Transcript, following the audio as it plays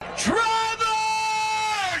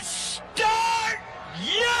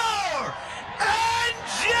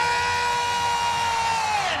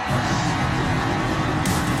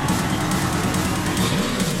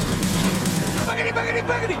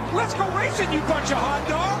Listen, you bunch of hot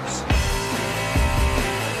dogs!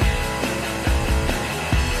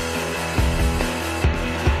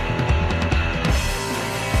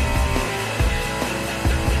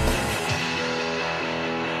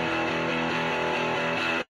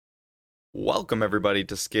 Welcome, everybody,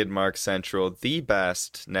 to Skidmark Central, the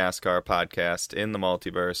best NASCAR podcast in the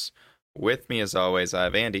multiverse. With me, as always, I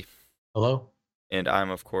have Andy. Hello. And I'm,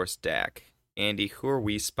 of course, Dak. Andy, who are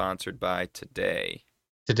we sponsored by today?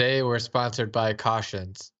 Today, we're sponsored by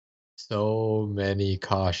Cautions. So many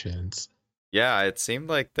cautions. Yeah, it seemed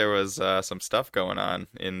like there was some stuff going on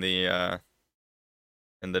in the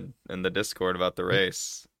Discord about the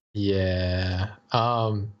race. Yeah.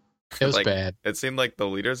 It was bad. It seemed like the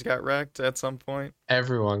leaders got wrecked at some point.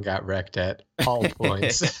 Everyone got wrecked at all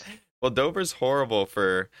points. Well, Dover's horrible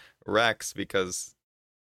for wrecks because,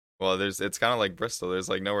 well, it's kind of like Bristol. There's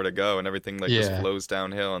like nowhere to go, and everything just flows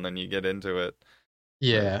downhill, and then you get into it.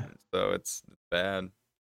 Yeah. So it's bad.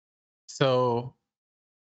 So,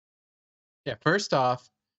 yeah. First off,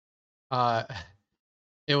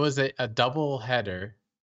 it was a double header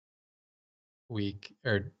week.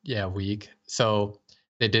 So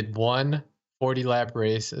they did one 40-lap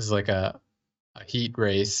race as like a heat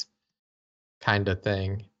race kind of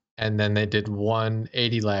thing. And then they did one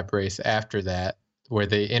 80-lap race after that where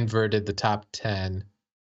they inverted the top 10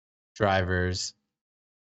 drivers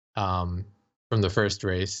from the first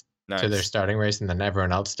race to their starting race, and then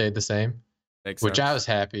everyone else stayed the same. Makes which sense. I was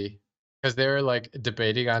happy because they were like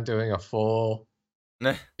debating on doing a full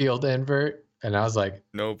field invert. And I was like,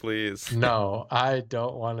 no, please. No, I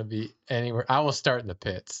don't want to be anywhere. I will start in the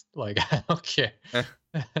pits. Like, I don't care.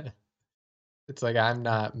 It's like, I'm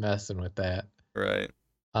not messing with that. Right.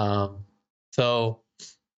 So,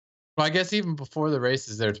 well, I guess even before the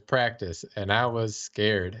races, there's practice. And I was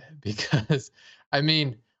scared because, I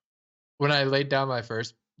mean, when I laid down my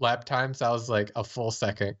first lap times, I was like a full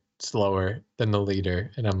second slower than the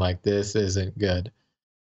leader. And I'm like, this isn't good.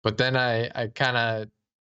 But then I kind of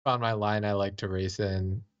found my line I like to race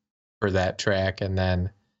in for that track, and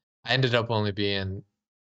then I ended up only being,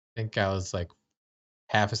 I think I was like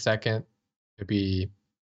half a second, maybe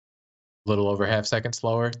a little over half second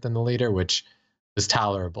slower than the leader, which was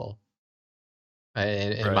tolerable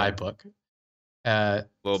in my book. Better.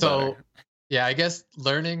 Yeah, I guess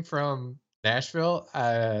learning from Nashville,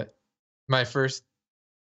 my first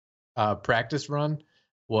practice run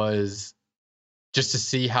was just to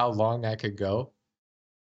see how long I could go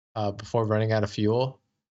before running out of fuel.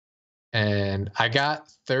 And I got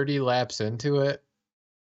 30 laps into it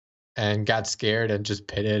and got scared and just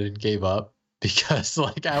pitted and gave up because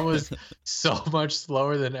like I was so much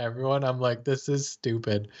slower than everyone. I'm like, this is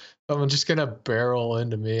stupid. I'm just going to barrel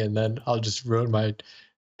into me and then I'll just ruin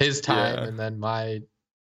his time and then my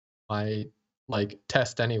like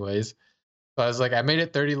test anyways. So I was like, I made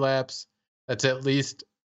it 30 laps. That's at least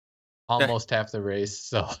almost half the race,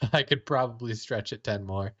 so I could probably stretch it 10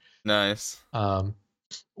 more. Nice.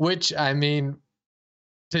 Which, I mean,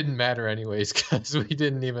 didn't matter anyways because we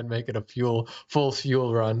didn't even make it a full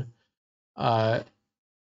fuel run for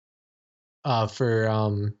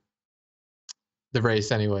the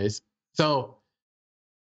race anyways. So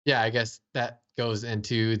yeah, I guess that goes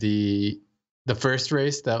into the first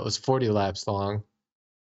race that was 40 laps long.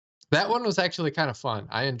 That one was actually kind of fun.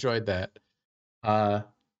 I enjoyed that.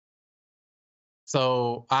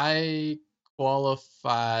 So I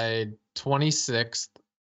qualified 26th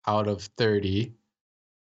out of 30,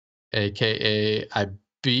 aka I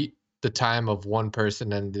beat the time of one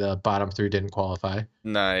person and the bottom three didn't qualify.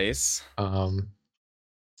 Nice.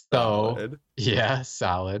 Solid. Yeah,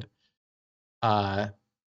 solid. And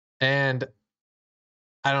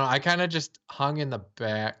I don't know, I kind of just hung in the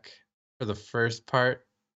back for the first part.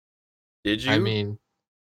 Did you? I mean,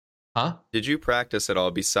 huh? Did you practice at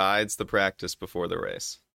all besides the practice before the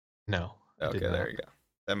race? No. Okay, there you go.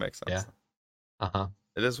 That makes sense. Yeah.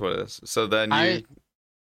 It is what it is. So then I'm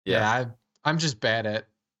just bad at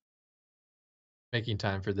making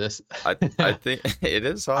time for this. I think it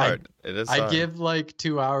is hard. I give like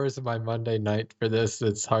 2 hours of my Monday night for this.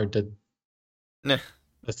 It's hard to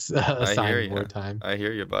assign more time. I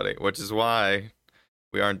hear you, buddy. Which is why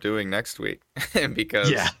we aren't doing next week because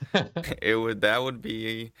that would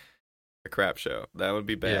be a crap show. That would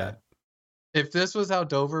be bad. Yeah. If this was how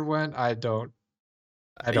Dover went, I don't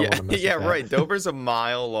want to miss Yeah, right. Dover's a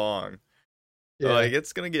mile long. Yeah. Like,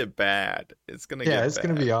 it's going to get bad. It's going to get bad. It's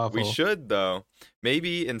going to be awful. We should, though.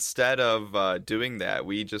 Maybe instead of doing that,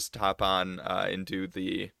 we just hop on and do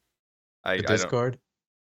the Discord?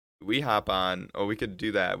 We hop on. Oh, we could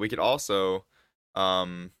do that. We could also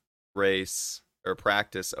race or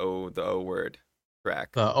practice the O word.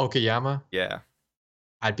 track. The Okayama? Yeah.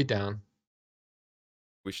 I'd be down.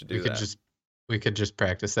 We should do that. We could just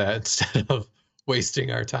practice that instead of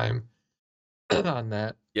wasting our time on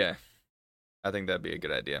that. Yeah. I think that'd be a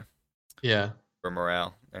good idea. Yeah. For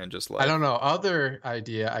morale and just like I don't know. Other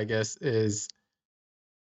idea, I guess, is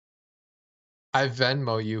I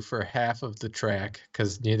Venmo you for half of the track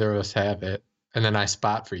because neither of us have it, and then I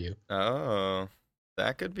spot for you. Oh,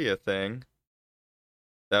 that could be a thing.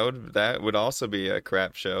 That would also be a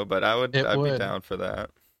crap show, but I'd be down for that.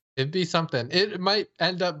 It'd be something. It might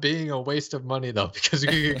end up being a waste of money though, because you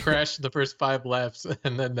could get crashed in the first 5 laps,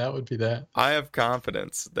 and then that would be that. I have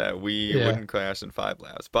confidence that we wouldn't crash in 5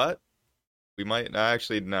 laps, but we might.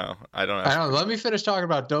 Actually, no, I don't. I don't know. Let me finish talking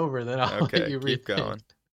about Dover, then I'll let you keep going.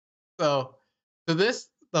 So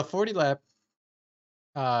the 40 lap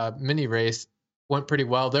mini race went pretty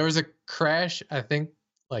well. There was a crash, I think,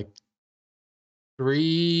 like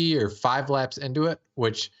 3 or 5 laps into it,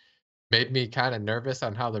 which made me kind of nervous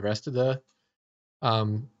on how the rest of the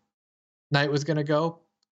night was going to go.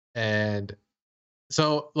 And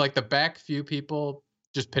so like the back few people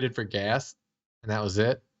just pitted for gas, and that was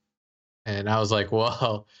it. And I was like,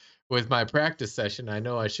 well, with my practice session, I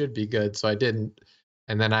know I should be good. So I didn't.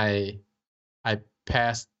 And then I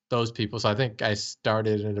passed those people. So I think I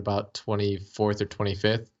started at about 24th or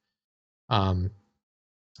 25th.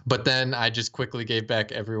 But then I just quickly gave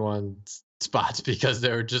back everyone's spots because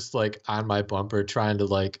they were just like on my bumper trying to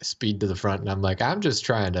like speed to the front. And I'm like, I'm just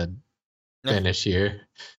trying to finish here.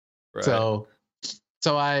 Right. So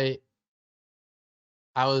I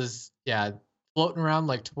was, floating around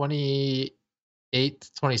like 28th,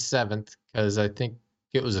 27th, because I think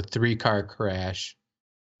it was a 3-car crash.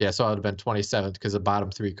 Yeah, so I would have been 27th because the bottom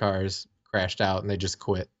 3 cars crashed out and they just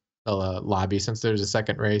quit the lobby since there's a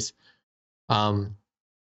second race.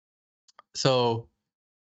 So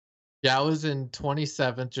yeah, I was in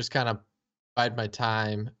 27th, just kind of bide my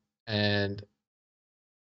time, and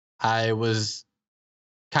I was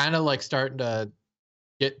kind of like starting to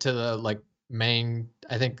get to the like main.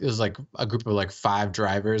 I think it was like a group of like 5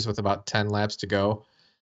 drivers with about 10 laps to go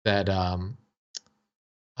that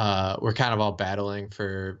we're kind of all battling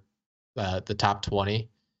for the top 20,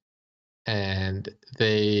 and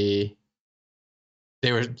they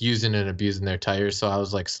were using and abusing their tires. So I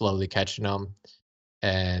was like slowly catching them,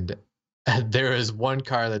 and there was one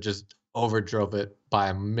car that just overdrove it by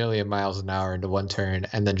a million miles an hour into one turn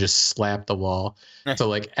and then just slapped the wall. So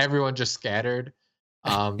like everyone just scattered.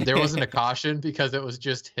 There wasn't a caution because it was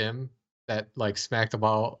just him that like smacked the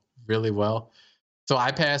ball really well. So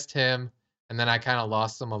I passed him, and then I kind of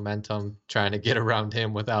lost some momentum trying to get around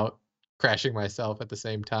him without crashing myself at the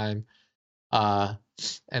same time.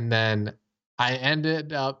 And then I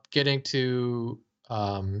ended up getting to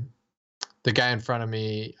the guy in front of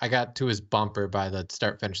me. I got to his bumper by the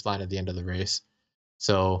start-finish line at the end of the race.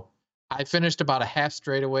 So I finished about a half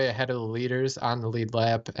straightaway ahead of the leaders on the lead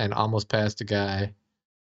lap and almost passed a guy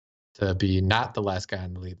to be not the last guy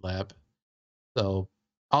on the lead lap. So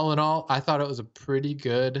all in all, I thought it was a pretty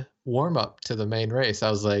good warm-up to the main race. I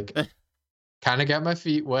was like, kind of got my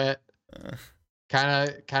feet wet, kind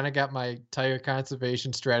of got my tire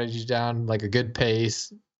conservation strategy down, like a good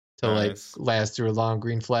pace to like last through a long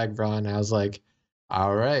green flag run. I was like,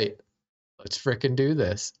 all right, let's fricking do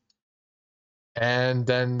this. And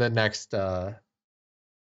then the next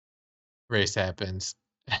race happens,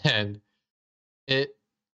 and it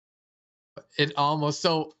almost,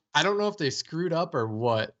 so I don't know if they screwed up or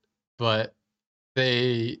what, but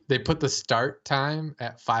they put the start time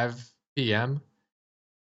at 5 p.m.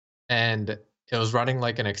 and it was running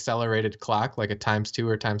like an accelerated clock, like a ×2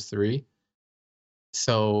 or ×3.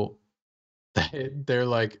 So they're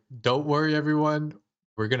like, don't worry, everyone,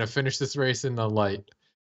 we're going to finish this race in the light,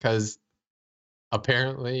 because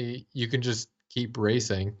apparently you can just keep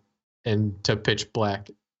racing into pitch black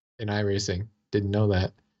in iRacing. Didn't know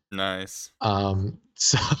that. Nice.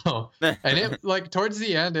 So, and it like towards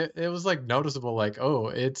the end, it was like noticeable, like, oh,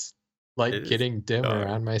 it's like getting dimmer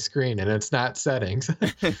on my screen and it's not settings.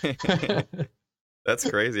 That's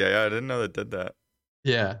crazy. I didn't know that did that.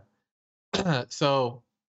 Yeah. So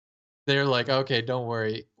they're like, okay, don't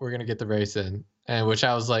worry, we're going to get the race in. And which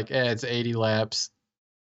I was like, it's 80 laps.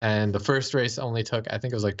 And the first race only took, I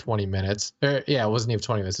think it was like 20 minutes. It wasn't even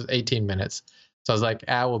 20 minutes. It was 18 minutes. So I was like,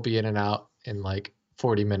 we'll be in and out in like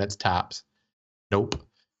 40 minutes tops. Nope.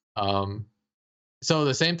 So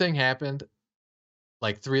the same thing happened.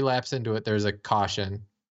 Like 3 laps into it, there's a caution.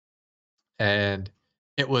 And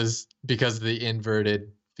it was because of the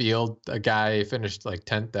inverted field. A guy finished like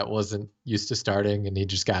 10th that wasn't used to starting, and he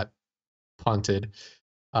just got punted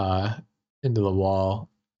into the wall.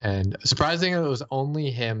 And surprisingly, it was only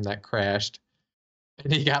him that crashed,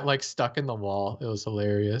 and he got like stuck in the wall. It was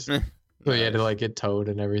hilarious. So he had to like get towed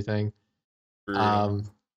and everything. Brutal.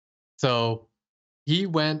 So he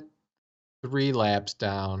went 3 laps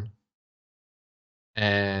down,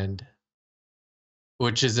 and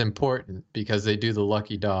which is important because they do the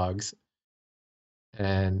lucky dogs.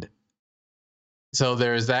 And so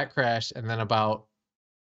there's that crash, and then about,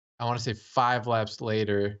 I want to say 5 laps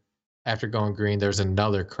later, after going green, there's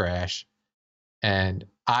another crash, and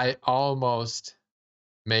I almost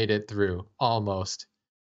made it through, almost.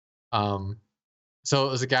 So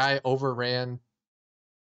it was a guy overran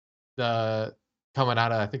the coming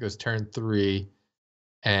out of, I think it was turn 3,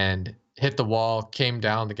 and hit the wall, came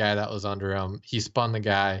down the guy that was under him. He spun the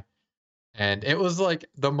guy, and it was like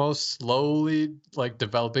the most slowly like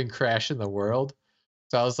developing crash in the world.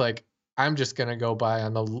 So I was like, I'm just gonna go by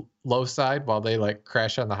on the low side while they like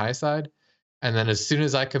crash on the high side. And then as soon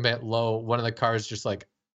as I commit low, one of the cars just like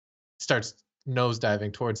starts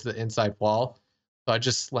nosediving towards the inside wall. So I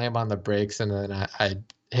just slam on the brakes, and then I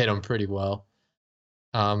hit him pretty well.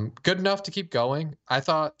 Good enough to keep going. I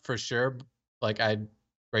thought for sure like I'd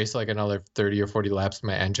race like another 30 or 40 laps,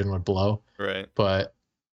 my engine would blow. Right. But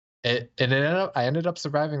I ended up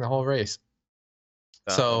surviving the whole race.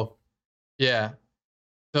 So yeah.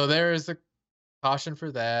 So there is a caution for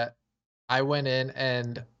that. I went in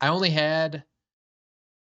and I only had,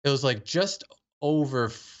 it was like just over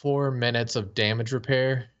 4 minutes of damage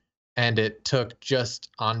repair, and it took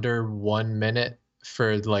just under 1 minute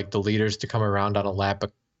for like the leaders to come around on a lap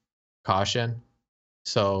of caution.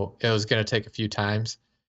 So it was going to take a few times,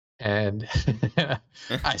 and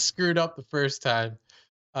I screwed up the first time.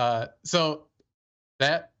 So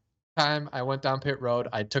that time I went down pit road,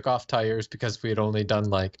 I took off tires because we had only done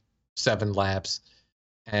like 7 laps,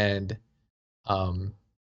 and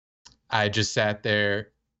I just sat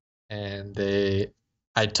there, and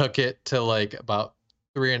I took it to like about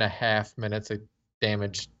 3.5 minutes of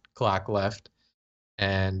damage clock left,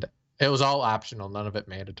 and it was all optional, none of it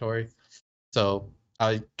mandatory. So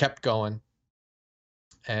I kept going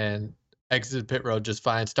and exited pit road just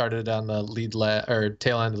fine. Started on the lead lap or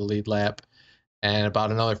tail end of the lead lap, and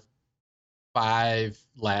about another 5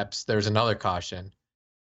 laps, there's another caution.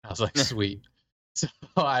 I was like, sweet. So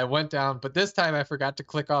I went down, but this time I forgot to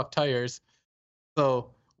click off tires.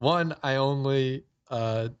 So one, I only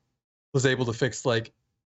was able to fix like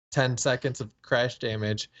 10 seconds of crash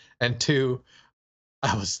damage, and 2,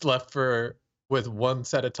 I was left with 1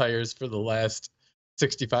 set of tires for the last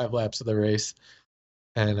 65 laps of the race.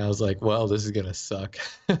 And I was like, well, this is gonna suck.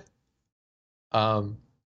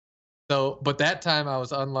 But that time I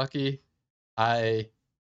was unlucky. I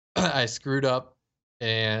screwed up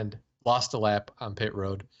and lost a lap on pit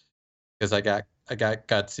road because I got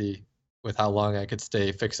gutsy with how long I could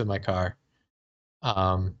stay fixing my car.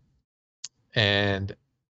 And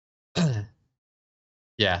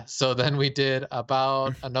yeah, so then we did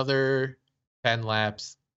about another 10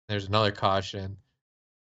 laps. There's another caution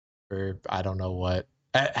for I don't know what.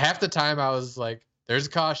 At half the time I was like, there's a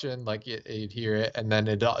caution, like you'd hear it, and then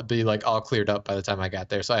it'd be like all cleared up by the time I got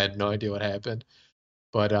there. So I had no idea what happened.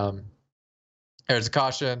 But there's a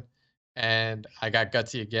caution, and I got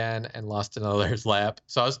gutsy again and lost another lap.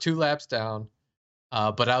 So I was 2 laps down,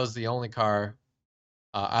 but I was the only car.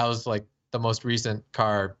 I was like the most recent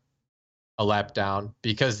car a lap down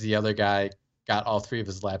because the other guy got all 3 of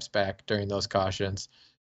his laps back during those cautions.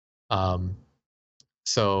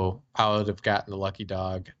 So I would have gotten the lucky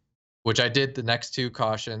dog, which I did the next 2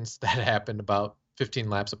 cautions that happened about 15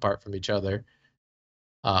 laps apart from each other.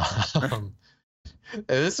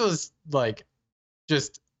 This was like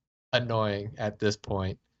just annoying at this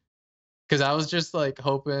point because I was just like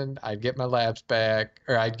hoping I'd get my laps back,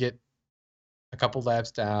 or I'd get a couple laps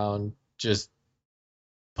down, just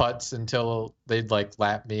putts until they'd like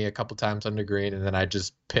lap me a couple times under green, and then I'd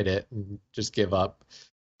just pit it and just give up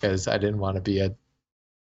because I didn't want to be a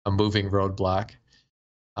moving roadblock.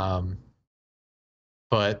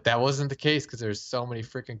 But that wasn't the case because there's so many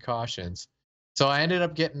freaking cautions. So I ended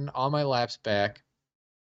up getting all my laps back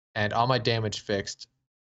and all my damage fixed.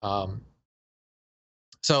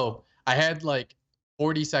 So I had like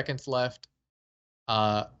 40 seconds left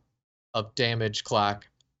of damage clock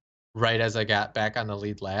right as I got back on the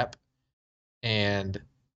lead lap. And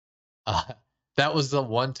that was the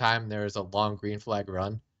one time there was a long green flag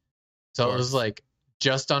run. So it was like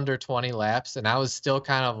just under 20 laps, and I was still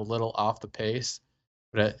kind of a little off the pace,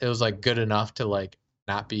 but it was like good enough to like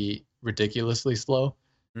not be ridiculously slow.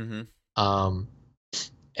 Mm-hmm.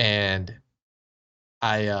 And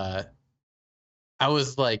I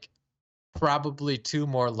was like probably 2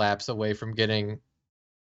 more laps away from getting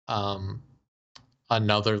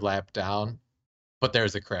another lap down, but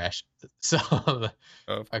there's a crash. So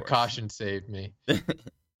a caution saved me.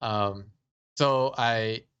 So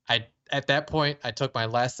I at that point I took my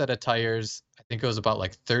last set of tires. I think it was about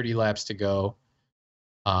like 30 laps to go.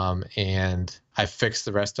 And I fixed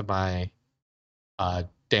the rest of my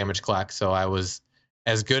damage clock. So I was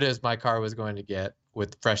as good as my car was going to get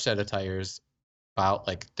with fresh set of tires, about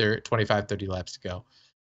like 25, 30 laps to go.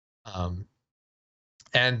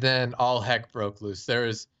 And then all heck broke loose. There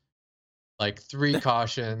was like 3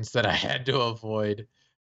 cautions that I had to avoid.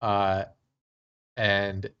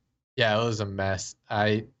 And yeah, it was a mess.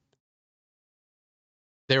 I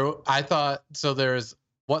thought, so there's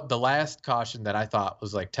the last caution that I thought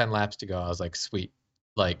was like 10 laps to go. I was like, sweet.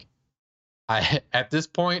 Like at this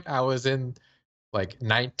point I was in like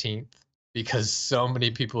 19th because so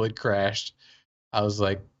many people had crashed. I was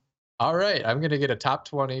like, all right, I'm going to get a top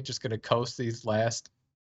 20, just going to coast these last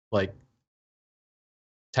like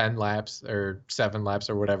 10 laps or 7 laps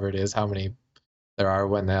or whatever it is, how many there are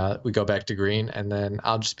when we go back to green, and then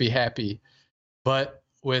I'll just be happy. But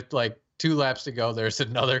with like 2 laps to go, there's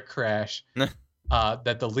another crash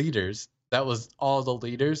that the leaders, that was all the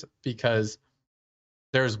leaders, because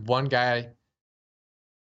there's one guy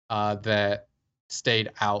that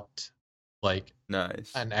stayed out like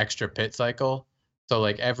nice an extra pit cycle. So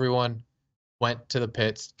like everyone went to the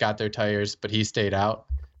pits, got their tires, but he stayed out.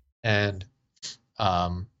 And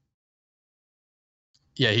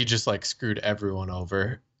yeah, he just like screwed everyone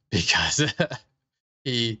over because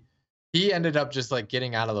he ended up just like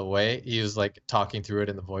getting out of the way. He was like talking through it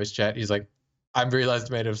in the voice chat. He's like, I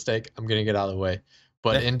realized I made a mistake. I'm going to get out of the way.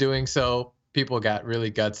 But in doing so, people got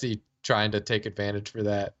really gutsy trying to take advantage of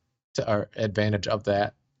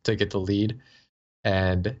that to get the lead.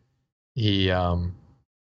 And he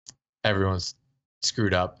everyone's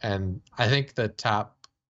screwed up. And I think the top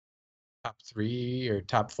 3 or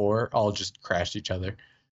top 4 all just crashed each other.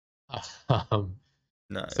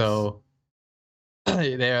 Nice. So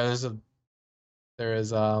there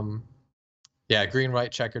is green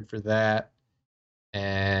white checkered for that,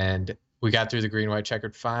 and we got through the green white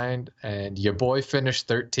checkered fine, and your boy finished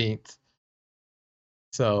 13th.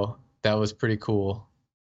 So that was pretty cool.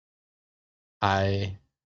 I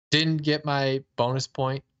didn't get my bonus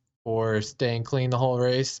point for staying clean the whole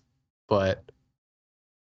race, but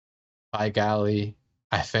by golly,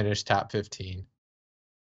 I finished top 15.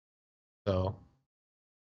 So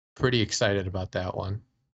pretty excited about that one.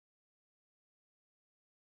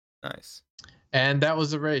 Nice. And that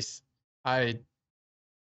was the race.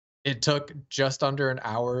 It took just under an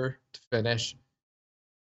hour to finish.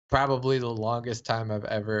 Probably the longest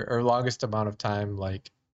amount of time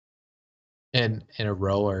like in a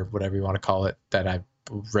row or whatever you want to call it that I've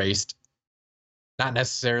raced. Not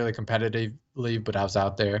necessarily competitively, but I was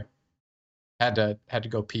out there. Had to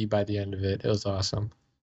go pee by the end of it. It was awesome.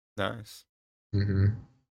 Nice. Mm-hmm.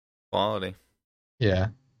 Quality. Yeah.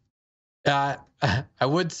 I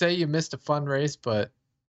would say you missed a fun race, but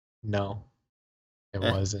no, it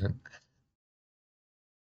wasn't.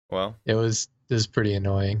 Well, it was pretty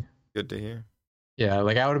annoying. Good to hear. Yeah,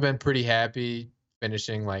 like I would have been pretty happy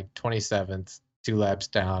finishing like 27th, 2 laps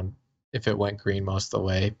down if it went green most of the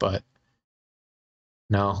way, but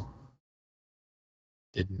no,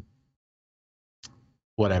 didn't.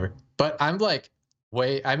 Whatever. But I'm like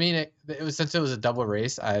it was, since it was a double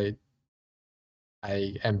race, I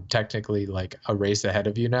am technically like a race ahead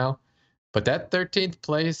of you now. But that 13th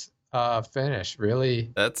place finish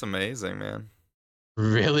really, that's amazing, man.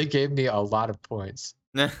 Really gave me a lot of points.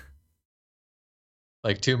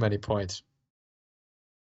 Like too many points.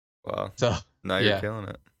 Wow. So now you're killing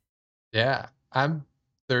it. Yeah. I'm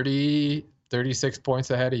 36 points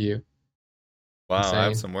ahead of you. Wow, insane. I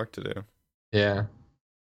have some work to do. Yeah.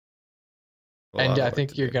 And I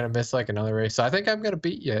think you're going to miss like another race. So I think I'm going to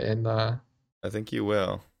beat you in the... I think you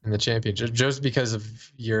will. In the championship, just because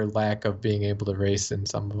of your lack of being able to race in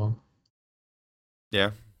some of them.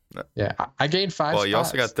 Yeah. Yeah, I gained 5 spots. You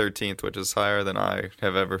also got 13th, which is higher than I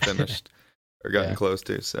have ever finished or gotten close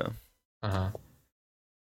to, so. Uh-huh.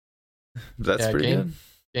 That's pretty good.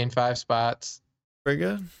 Gained 5 spots. Pretty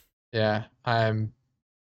good. Yeah, I'm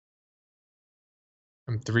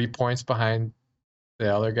 3 points behind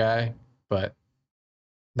the other guy, but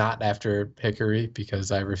not after Hickory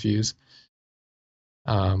because I refuse.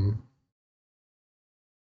 Yeah,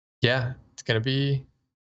 it's gonna be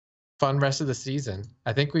fun rest of the season.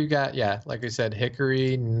 I think we've got, like I said,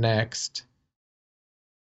 Hickory next,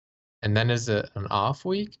 and then is it an off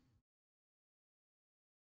week?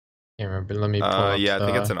 Can't remember. Let me pull up. I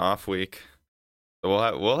think it's an off week. So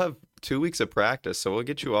we'll have 2 weeks of practice, so we'll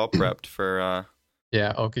get you all prepped for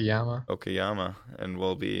Yeah, Okayama. Okayama, and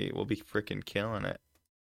we'll be freaking killing it.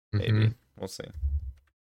 Maybe Mm-hmm. we'll see.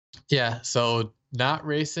 Yeah, so not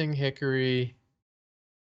racing Hickory.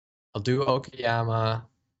 I'll do Okayama.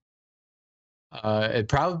 It'd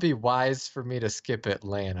probably be wise for me to skip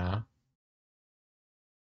Atlanta,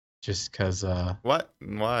 just because What?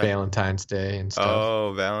 Why? Valentine's Day and stuff.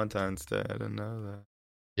 Oh, Valentine's Day. I didn't know that.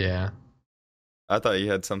 Yeah. I thought you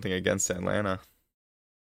had something against Atlanta.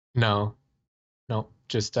 No,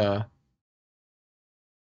 just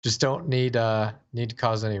don't need to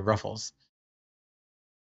cause any ruffles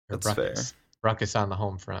or That's fair. ruckus on the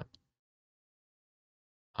home front.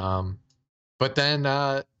 But then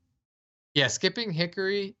yeah, skipping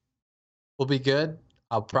Hickory will be good.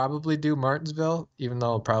 I'll probably do Martinsville, even though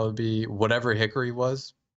it'll probably be whatever Hickory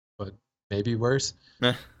was, but maybe worse.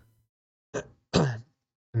 Eh.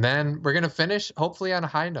 And then we're gonna finish hopefully on a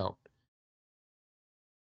high note.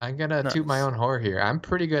 I'm gonna toot my own horn here. I'm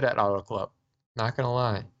pretty good at Auto Club, not gonna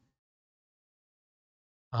lie.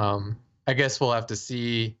 I guess we'll have to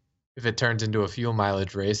see if it turns into a fuel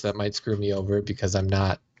mileage race. That might screw me over because I'm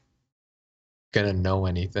not gonna know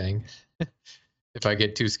anything. If I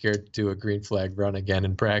get too scared to do a green flag run again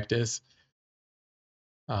in practice.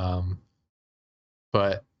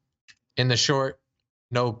 But in the short,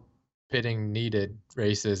 no pitting needed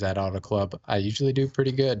races at Auto Club, I usually do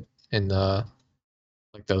pretty good in the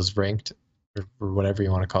like those ranked or whatever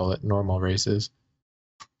you want to call it, normal races.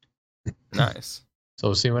 Nice. So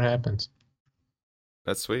we'll see what happens.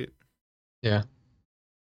 That's sweet. Yeah.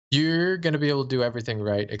 You're going to be able to do everything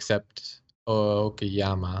right except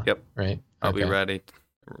Okayama. Yep. Right? I'll be ready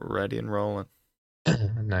and rolling.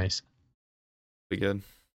 Nice. Be good.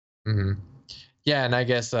 Mm-hmm. Yeah, and I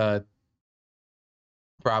guess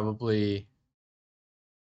probably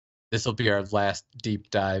this will be our last deep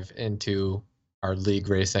dive into our league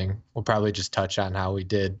racing. We'll probably just touch on how we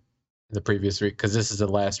did in the previous week because this is the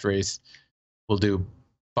last race we'll do,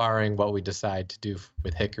 barring what we decide to do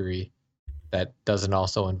with Hickory that doesn't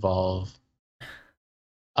also involve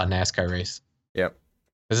a NASCAR race. Yep.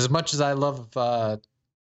 Because as much as I love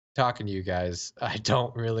talking to you guys, I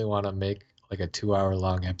don't really want to make like a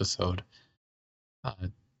 2-hour-long episode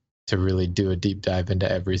to really do a deep dive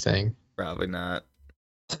into everything. Probably not.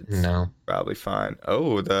 No. Probably fine.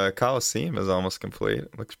 Oh, the Coliseum is almost complete.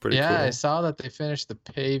 It looks pretty cool. Yeah, I saw that they finished the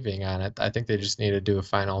paving on it. I think they just need to do a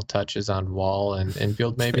final touches on wall and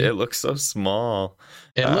infield, maybe. It looks so small.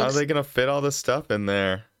 How are they going to fit all this stuff in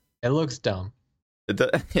there? It looks dumb. It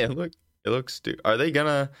looks stupid. Are they going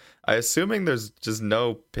to... I'm assuming there's just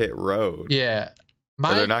no pit road. Yeah.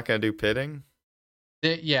 So they're not going to do pitting?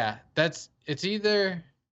 Yeah, it's either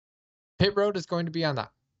pit road is going to be on the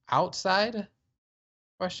outside... ?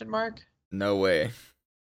 No way.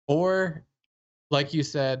 Or, like you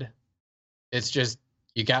said, it's just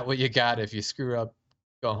you got what you got. If you screw up,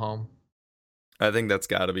 go home. I think that's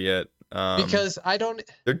got to be it. Because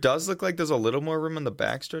there does look like there's a little more room in the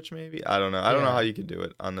backstretch, maybe. I don't know. I don't know how you could do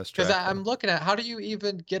it on this track. Because I'm looking at how do you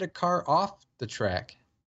even get a car off the track?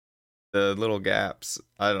 The little gaps.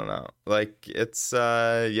 I don't know. Like it's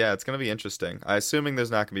it's gonna be interesting. I'm assuming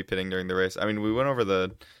there's not gonna be pitting during the race. I mean, we went over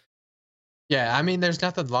the. Yeah, I mean, there's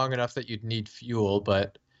nothing long enough that you'd need fuel,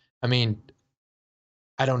 but I mean,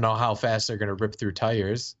 I don't know how fast they're going to rip through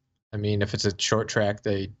tires. I mean, if it's a short track,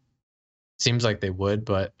 seems like they would,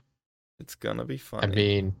 but it's going to be fun. I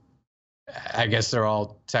mean, I guess they're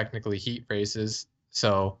all technically heat races,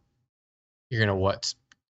 so you're going to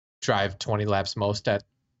drive 20 laps most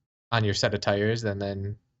on your set of tires, and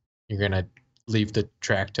then you're going to leave the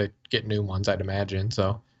track to get new ones, I'd imagine.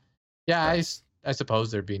 So, yeah, yes. I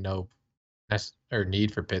suppose there'd be no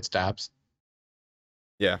need for pit stops.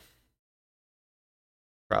 Yeah.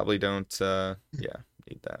 Probably don't need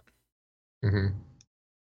that. Mm-hmm.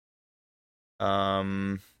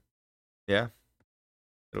 Yeah.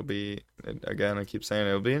 It'll be, again, I keep saying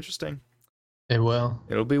it'll be interesting. It will.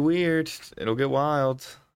 It'll be weird. It'll get wild.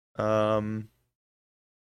 Dale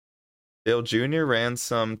Jr. ran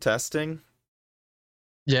some testing.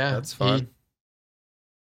 Yeah. That's fun.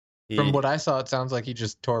 From what I saw, it sounds like he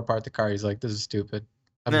just tore apart the car. He's like, this is stupid.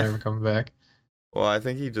 I'm never coming back. Well, I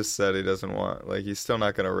think he just said he doesn't want, he's still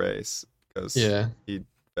not going to race because he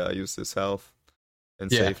values his health and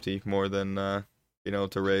safety more than being able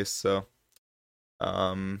to race. So,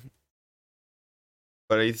 but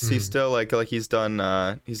he's still he's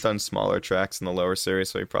done smaller tracks in the lower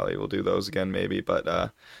series, so he probably will do those again maybe,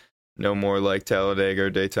 but no more like Talladega or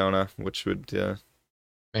Daytona, which would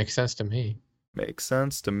make sense to me. Makes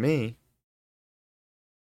sense to me.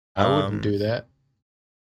 I wouldn't do that.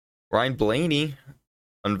 Ryan Blaney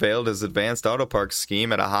unveiled his advanced auto park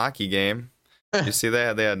scheme at a hockey game. You see they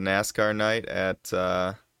had NASCAR night at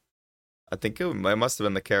I think it must have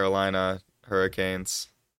been the Carolina Hurricanes.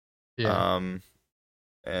 Yeah.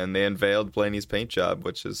 And they unveiled Blaney's paint job,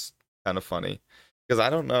 which is kind of funny because I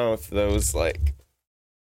don't know if those I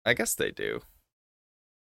guess they do.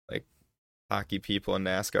 Like hockey people and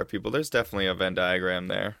NASCAR people, there's definitely a Venn diagram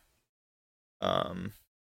there.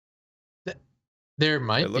 There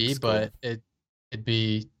might be, cool. But it'd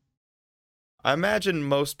be. I imagine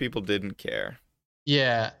most people didn't care.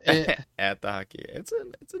 Yeah, at the hockey, it's a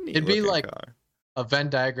neat. It'd be like car. A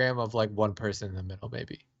Venn diagram of like one person in the middle,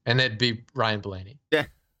 maybe, and it'd be Ryan Blaney. Yeah,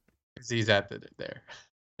 because he's at there.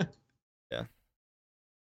 Yeah,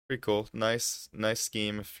 pretty cool. Nice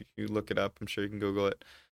scheme. If you look it up, I'm sure you can Google it.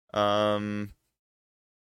 I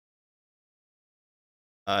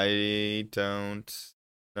don't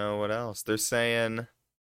know what else they're saying.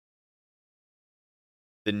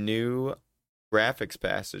 The new graphics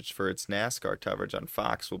passage for its NASCAR coverage on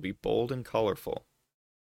Fox will be bold and colorful.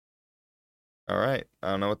 All right.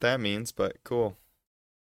 I don't know what that means, but cool.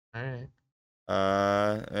 All right.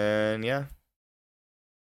 And yeah.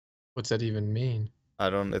 What's that even mean?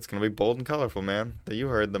 It's going to be bold and colorful, man. You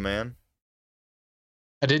heard the man.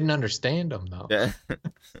 I didn't understand them, though. Yeah.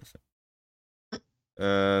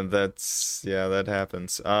 That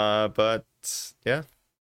happens. But yeah.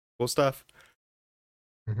 Cool stuff.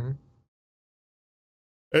 Mm-hmm.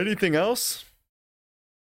 Anything else?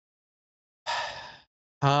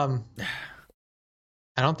 I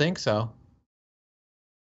don't think so.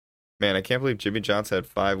 Man, I can't believe Jimmy Johnson had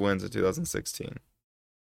 5 wins in 2016.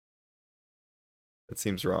 That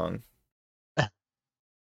seems wrong.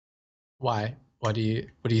 Why? What do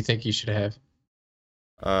you think he should have?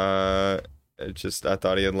 I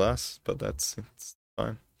thought he had less, but it's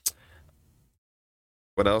fine.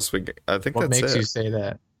 What else I think what that's it. What makes you say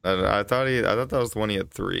that? I thought that was the one he had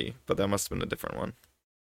 3, but that must have been a different one.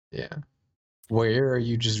 Yeah. Where are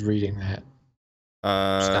you just reading that?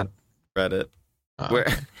 Reddit. Oh, where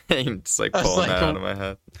it's like pulling that out of my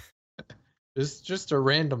head. Just a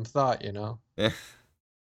random thought, you know. Yeah.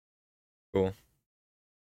 Cool.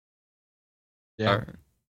 Yeah. Right.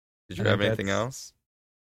 Did you have anything else?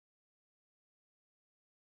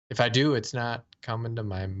 If I do, it's not coming to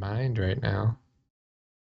my mind right now.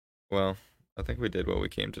 Well, I think we did what we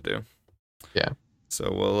came to do. Yeah.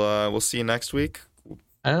 So we'll see you next week.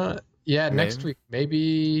 Yeah, maybe. Next week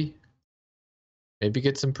maybe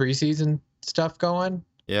get some preseason stuff going.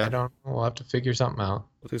 Yeah. I don't know. We'll have to figure something out.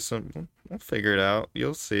 We'll figure it out.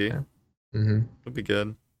 You'll see. Yeah. Mm-hmm. It'll be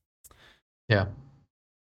good. Yeah.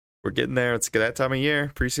 We're getting there. It's that time of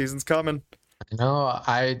year. Preseason's coming. I know.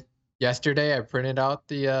 Yesterday I printed out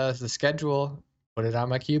the schedule, put it on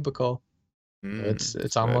my cubicle.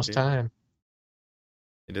 It's almost time.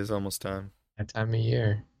 It is almost time. That time of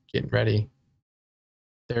year. Getting ready.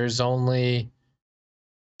 There's only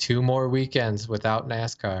 2 more weekends without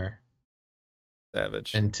NASCAR.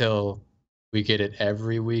 Savage. Until we get it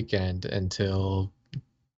every weekend until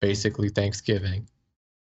basically Thanksgiving.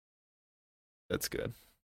 That's good.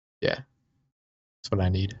 Yeah. That's what I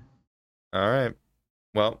need. All right.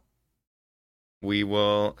 Well, we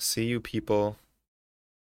will see you people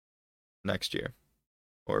next year,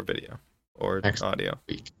 or video, or next audio.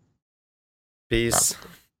 Week. Peace.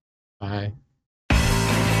 Probably. Bye.